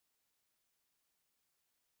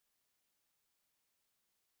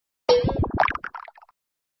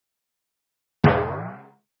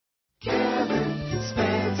Kevin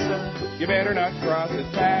Spencer. You better not cross his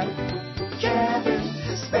path. Kevin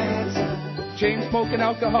Spencer. Chain-smoking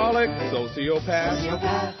alcoholic,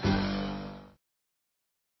 sociopath.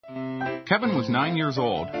 Kevin was 9 years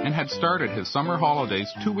old and had started his summer holidays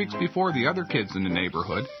 2 weeks before the other kids in the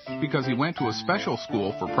neighborhood because he went to a special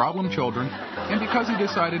school for problem children and because he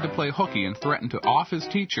decided to play hooky and threatened to off his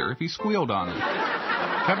teacher if he squealed on him.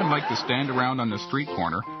 Kevin liked to stand around on the street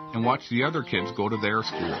corner and watch the other kids go to their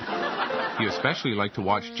school. He especially liked to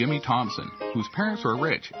watch Jimmy Thompson, whose parents were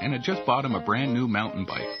rich and had just bought him a brand new mountain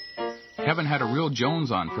bike. Kevin had a real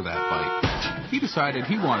Jones on for that bike. He decided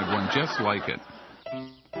he wanted one just like it.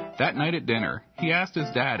 That night at dinner, he asked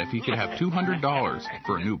his dad if he could have $200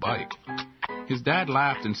 for a new bike. His dad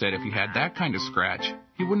laughed and said if he had that kind of scratch,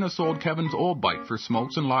 he wouldn't have sold Kevin's old bike for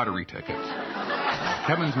smokes and lottery tickets.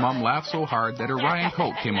 Kevin's mom laughed so hard that her Ryan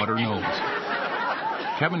coat came out her nose.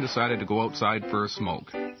 Kevin decided to go outside for a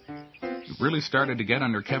smoke. It really started to get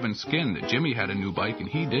under Kevin's skin that Jimmy had a new bike and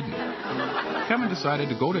he didn't. Kevin decided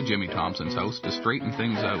to go to Jimmy Thompson's house to straighten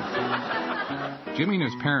things out. Jimmy and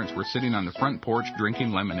his parents were sitting on the front porch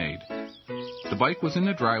drinking lemonade. The bike was in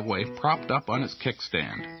the driveway, propped up on its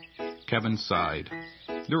kickstand. Kevin sighed.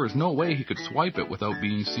 There was no way he could swipe it without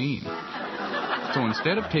being seen. So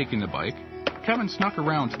instead of taking the bike, Kevin snuck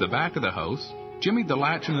around to the back of the house, jimmied the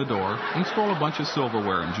latch in the door, and stole a bunch of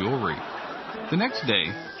silverware and jewelry. The next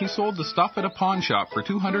day, he sold the stuff at a pawn shop for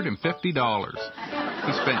 $250.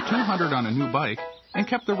 He spent $200 on a new bike and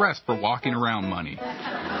kept the rest for walking around money.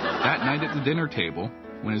 That night at the dinner table,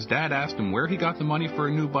 when his dad asked him where he got the money for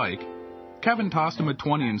a new bike, Kevin tossed him a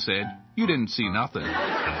 20 and said, "You didn't see nothing."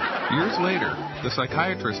 Years later, the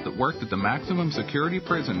psychiatrist that worked at the maximum security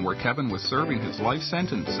prison where Kevin was serving his life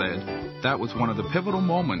sentence said that was one of the pivotal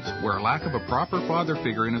moments where a lack of a proper father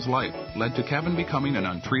figure in his life led to Kevin becoming an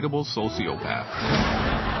untreatable sociopath.